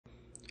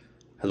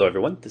Hello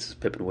everyone, this is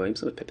Pippin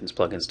Williamson with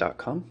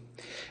Pippin'sPlugins.com,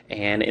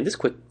 and in this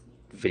quick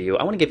video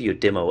I want to give you a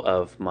demo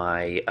of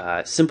my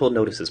Simple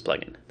Notices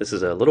plugin. This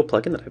is a little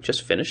plugin that I've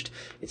just finished.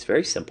 It's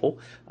very simple,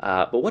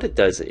 but what it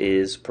does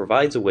is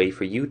provides a way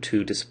for you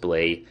to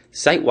display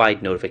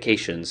site-wide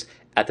notifications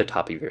at the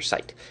top of your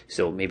site.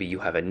 So maybe you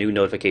have a new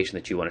notification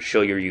that you want to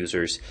show your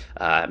users,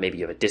 maybe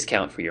you have a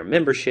discount for your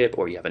membership,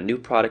 or you have a new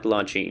product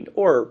launching,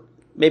 or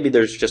maybe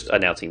there's just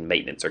announcing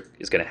maintenance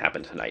is going to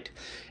happen tonight.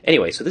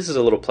 Anyway, so this is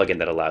a little plugin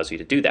that allows you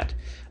to do that.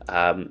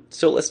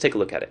 So let's take a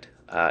look at it.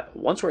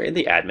 Once we're in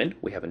the admin,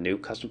 we have a new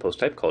custom post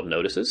type called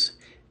Notices.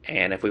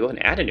 And if we go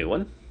and add a new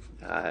one,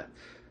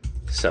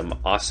 some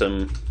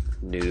awesome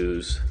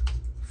news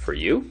for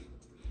you.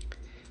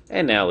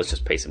 And now let's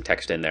just paste some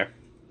text in there.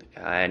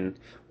 And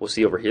we'll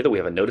see over here that we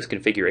have a notice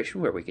configuration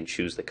where we can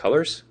choose the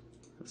colors.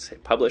 Let's say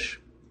publish.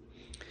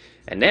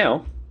 And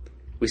now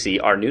we see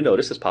our new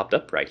notice has popped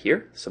up right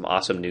here. Some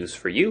awesome news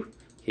for you.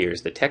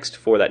 Here's the text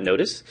for that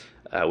notice.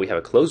 We have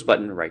a close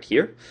button right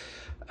here.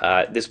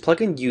 This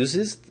plugin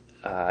uses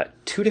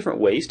two different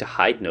ways to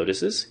hide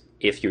notices.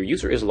 If your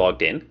user is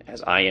logged in,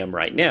 as I am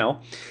right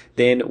now,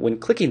 then when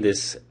clicking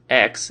this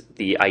X,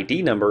 the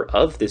ID number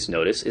of this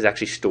notice is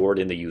actually stored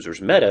in the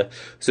user's meta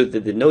so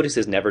that the notice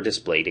is never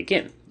displayed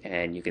again.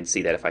 And you can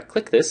see that if I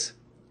click this,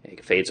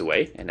 it fades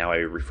away, and now I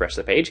refresh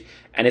the page,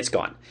 and it's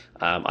gone.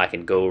 I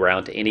can go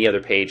around to any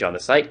other page on the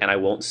site, and I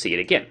won't see it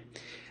again.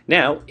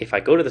 Now, if I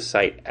go to the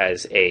site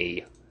as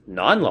a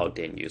non-logged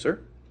in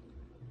user,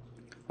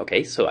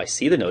 okay, so I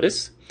see the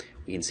notice.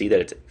 We can see that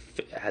it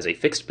has a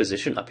fixed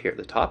position up here at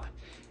the top,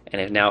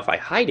 and now if I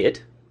hide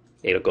it,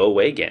 it'll go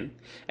away again.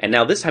 And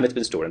now this time it's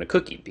been stored in a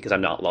cookie because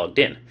I'm not logged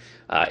in.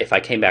 If I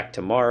came back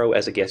tomorrow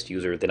as a guest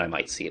user, then I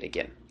might see it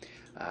again.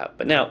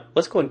 But now,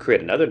 let's go and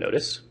create another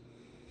notice.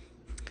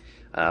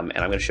 And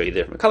I'm going to show you the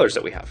different colors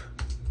that we have.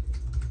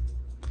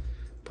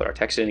 Put our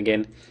text in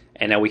again,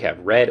 and now we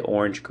have red,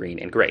 orange, green,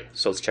 and gray.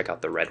 So let's check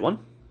out the red one.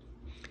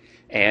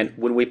 And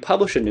when we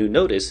publish a new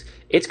notice,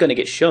 it's going to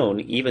get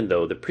shown even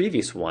though the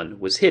previous one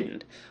was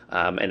hidden.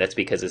 And that's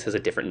because this has a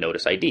different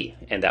notice ID,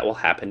 and that will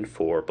happen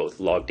for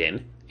both logged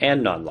in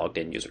and non-logged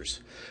in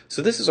users.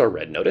 So this is our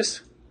red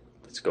notice.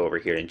 Let's go over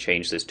here and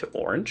change this to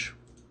orange.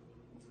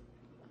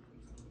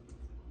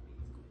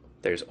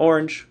 There's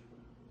orange,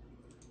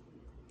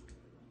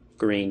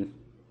 green,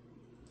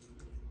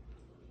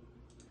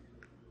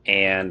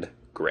 and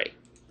gray.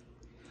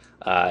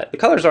 The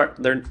colors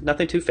they're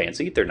nothing too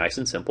fancy, they're nice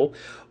and simple,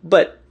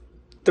 but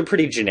they're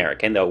pretty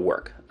generic and they'll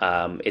work.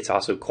 It's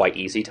also quite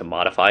easy to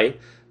modify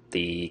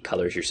the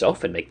colors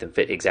yourself and make them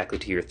fit exactly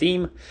to your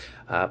theme.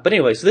 But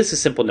anyway, so this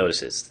is Simple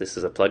Notices. This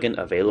is a plugin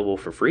available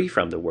for free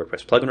from the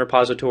WordPress plugin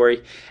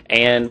repository,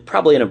 and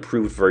probably an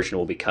improved version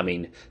will be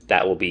coming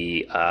that will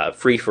be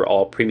free for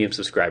all premium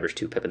subscribers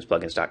to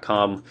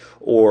Pippin'sPlugins.com,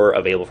 or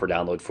available for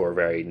download for a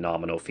very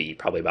nominal fee,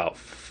 probably about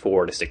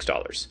 $4 to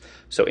 $6.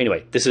 So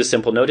anyway, this is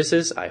Simple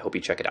Notices. I hope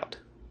you check it out.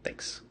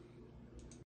 Thanks.